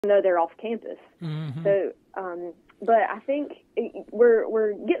know they're off campus. Mm-hmm. So, but I think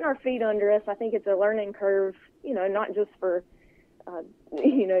we're getting our feet under us. I think it's a learning curve, not just for,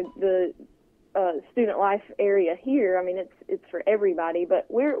 the student life area here. I mean, it's for everybody, but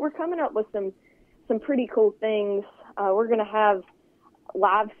we're coming up with some pretty cool things. We're going to have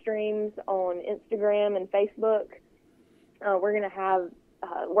live streams on Instagram and Facebook. We're going to have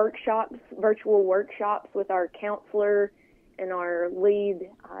workshops, virtual workshops with our counselor and our lead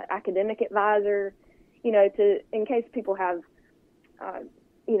academic advisor, in case people have,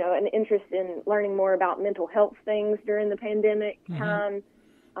 an interest in learning more about mental health things during the pandemic time,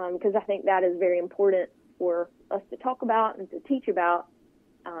 because I think that is very important for us to talk about and to teach about,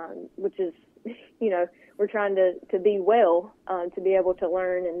 which is, we're trying to be well, to be able to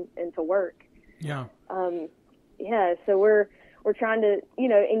learn and to work. Yeah. So we're trying to,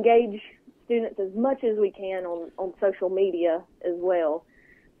 engage students as much as we can on social media as well.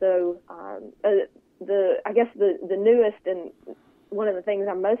 So I guess the newest and one of the things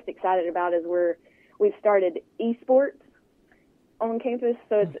I'm most excited about is we've started esports on campus.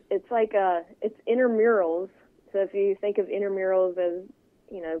 So it's like it's intramurals. So if you think of intramurals as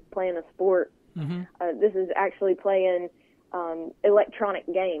playing a sport, this is actually playing electronic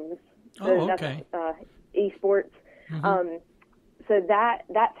games. So okay. That's esports. So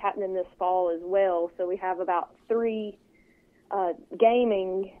that's happening this fall as well. So we have about 3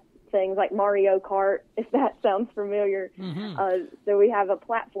 gaming things like Mario Kart, if that sounds familiar. So we have a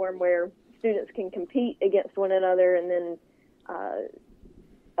platform where students can compete against one another and then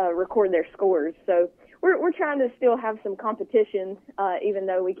record their scores. So we're trying to still have some competition, even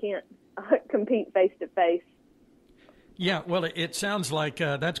though we can't compete face to face. Yeah, well, it sounds like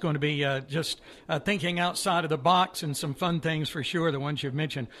that's going to be just thinking outside of the box and some fun things for sure, the ones you've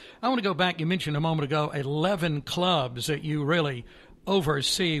mentioned. I want to go back. You mentioned a moment ago 11 clubs that you really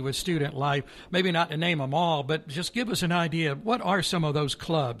oversee with student life. Maybe not to name them all, but just give us an idea. What are some of those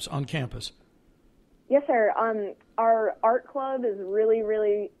clubs on campus? Yes, sir. Our art club is really,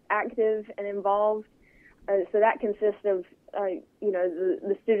 really active and involved. So that consists of,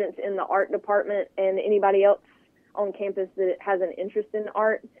 the students in the art department and anybody else on campus that has an interest in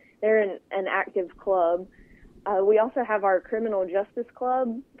art. They're an active club. We also have our criminal justice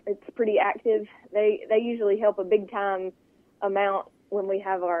club. It's pretty active. They usually help a big time amount when we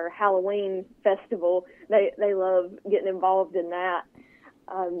have our Halloween festival. They love getting involved in that.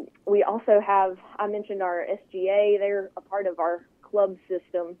 We also have, I mentioned our SGA. They're a part of our club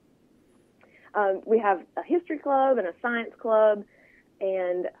system. We have a history club and a science club,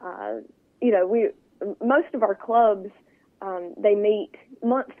 and most of our clubs, they meet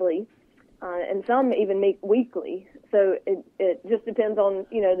monthly, and some even meet weekly. So it just depends on,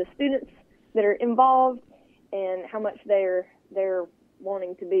 the students that are involved and how much they're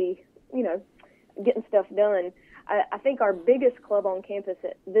wanting to be, getting stuff done. I think our biggest club on campus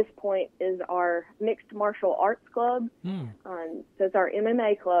at this point is our Mixed Martial Arts Club. So it's our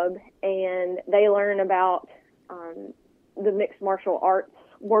MMA club, and they learn about the mixed martial arts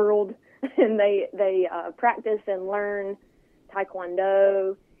world. And they practice and learn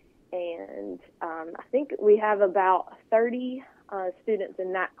Taekwondo, and I think we have about 30 students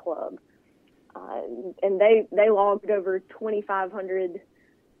in that club, and they logged over 2,500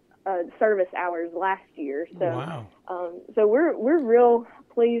 service hours last year. So, wow. So we're real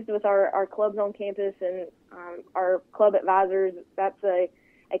pleased with our clubs on campus and our club advisors. That's a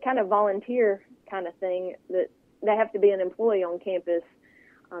kind of volunteer kind of thing that they have to be an employee on campus.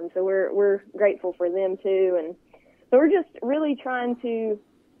 So we're grateful for them too, and so we're just really trying to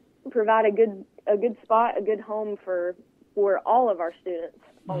provide a good spot, a good home for all of our students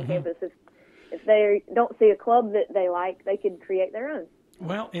on campus. If they don't see a club that they like, they could create their own.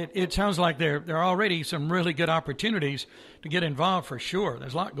 Well, it sounds like there are already some really good opportunities to get involved for sure.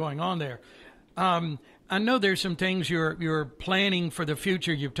 There's a lot going on there. I know there's some things you're planning for the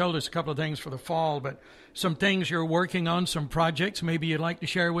future. You've told us a couple of things for the fall, but some things you're working on, some projects maybe you'd like to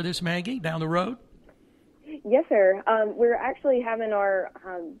share with us, Maggie, down the road? Yes, sir. We're actually having our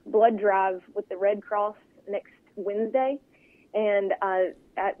blood drive with the Red Cross next Wednesday. And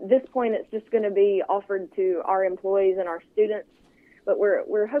at this point, it's just going to be offered to our employees and our students. But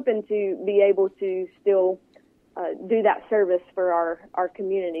we're hoping to be able to still do that service for our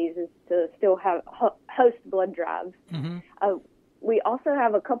communities, is to still have host blood drives. We also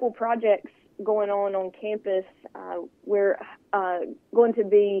have a couple projects going on campus. We're going to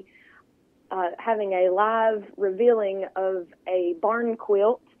be having a live revealing of a barn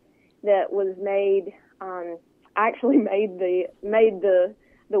quilt that was made. I actually made the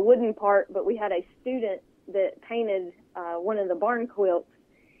wooden part, but we had a student that painted one of the barn quilts,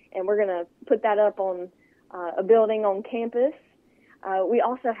 and we're going to put that up on a building on campus. We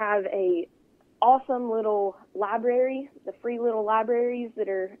also have a awesome little library, the free little libraries that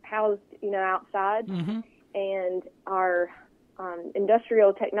are housed, outside, and our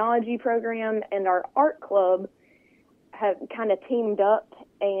industrial technology program and our art club have kind of teamed up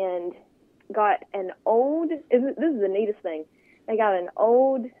and got this is the neatest thing. They got an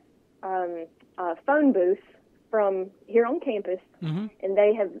old phone booth from here on campus, and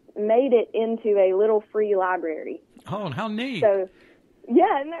they have made it into a little free library. Oh, and how neat! So,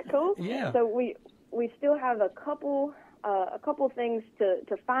 yeah, isn't that cool? Yeah. So we still have a couple things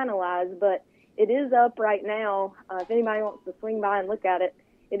to finalize, but it is up right now. If anybody wants to swing by and look at it,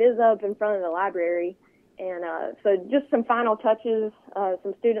 it is up in front of the library. And so just some final touches.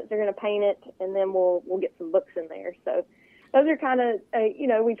 Some students are going to paint it, and then we'll get some books in there. So those are kind of,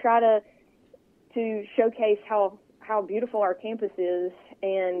 we try to showcase how beautiful our campus is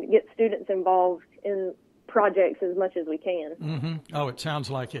and get students involved in projects as much as we can. Oh, it sounds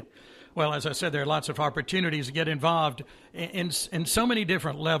like it. Well, as I said, there are lots of opportunities to get involved in so many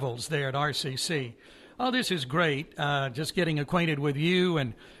different levels there at RCC. Oh, this is great, just getting acquainted with you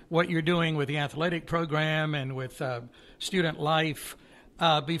and what you're doing with the athletic program and with student life.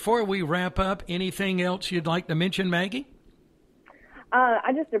 Before we wrap up, anything else you'd like to mention, Maggie?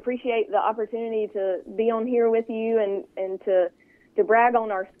 I just appreciate the opportunity to be on here with you and to brag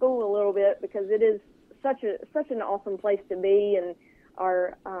on our school a little bit, because it is such an awesome place to be, and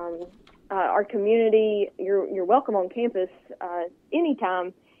our community. You're welcome on campus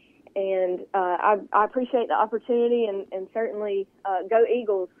anytime, and I appreciate the opportunity, and certainly go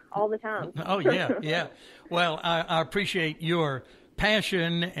Eagles all the time. Oh yeah. Well, I appreciate your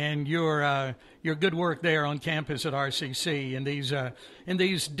passion and your good work there on campus at RCC in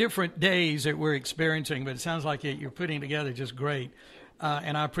these different days that we're experiencing. But it sounds like you're putting together just great.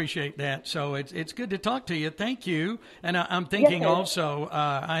 And I appreciate that. So it's good to talk to you. Thank you. And I'm thinking also,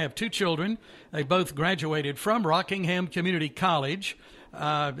 I have two children. They both graduated from Rockingham Community College.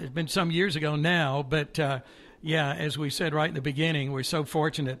 It's been some years ago now, but as we said right in the beginning, we're so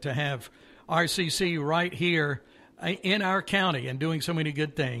fortunate to have RCC right here in our county and doing so many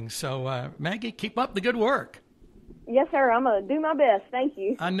good things. So, Maggie, keep up the good work. Yes, sir. I'm going to do my best. Thank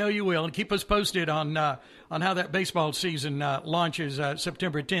you. I know you will. And keep us posted on how that baseball season launches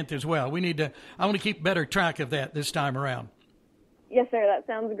September 10th as well. I want to keep better track of that this time around. Yes, sir. That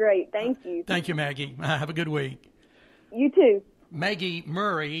sounds great. Thank you. Thank you, Maggie. Have a good week. You too. Maggie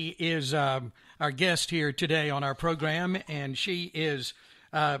Murray is our guest here today on our program, and she is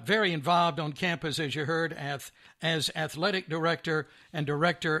very involved on campus, as you heard, as athletic director and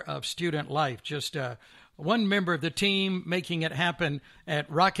director of student life. Just one member of the team making it happen at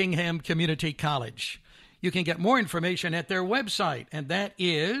Rockingham Community College. You can get more information at their website, and that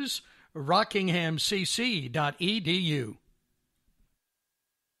is rockinghamcc.edu.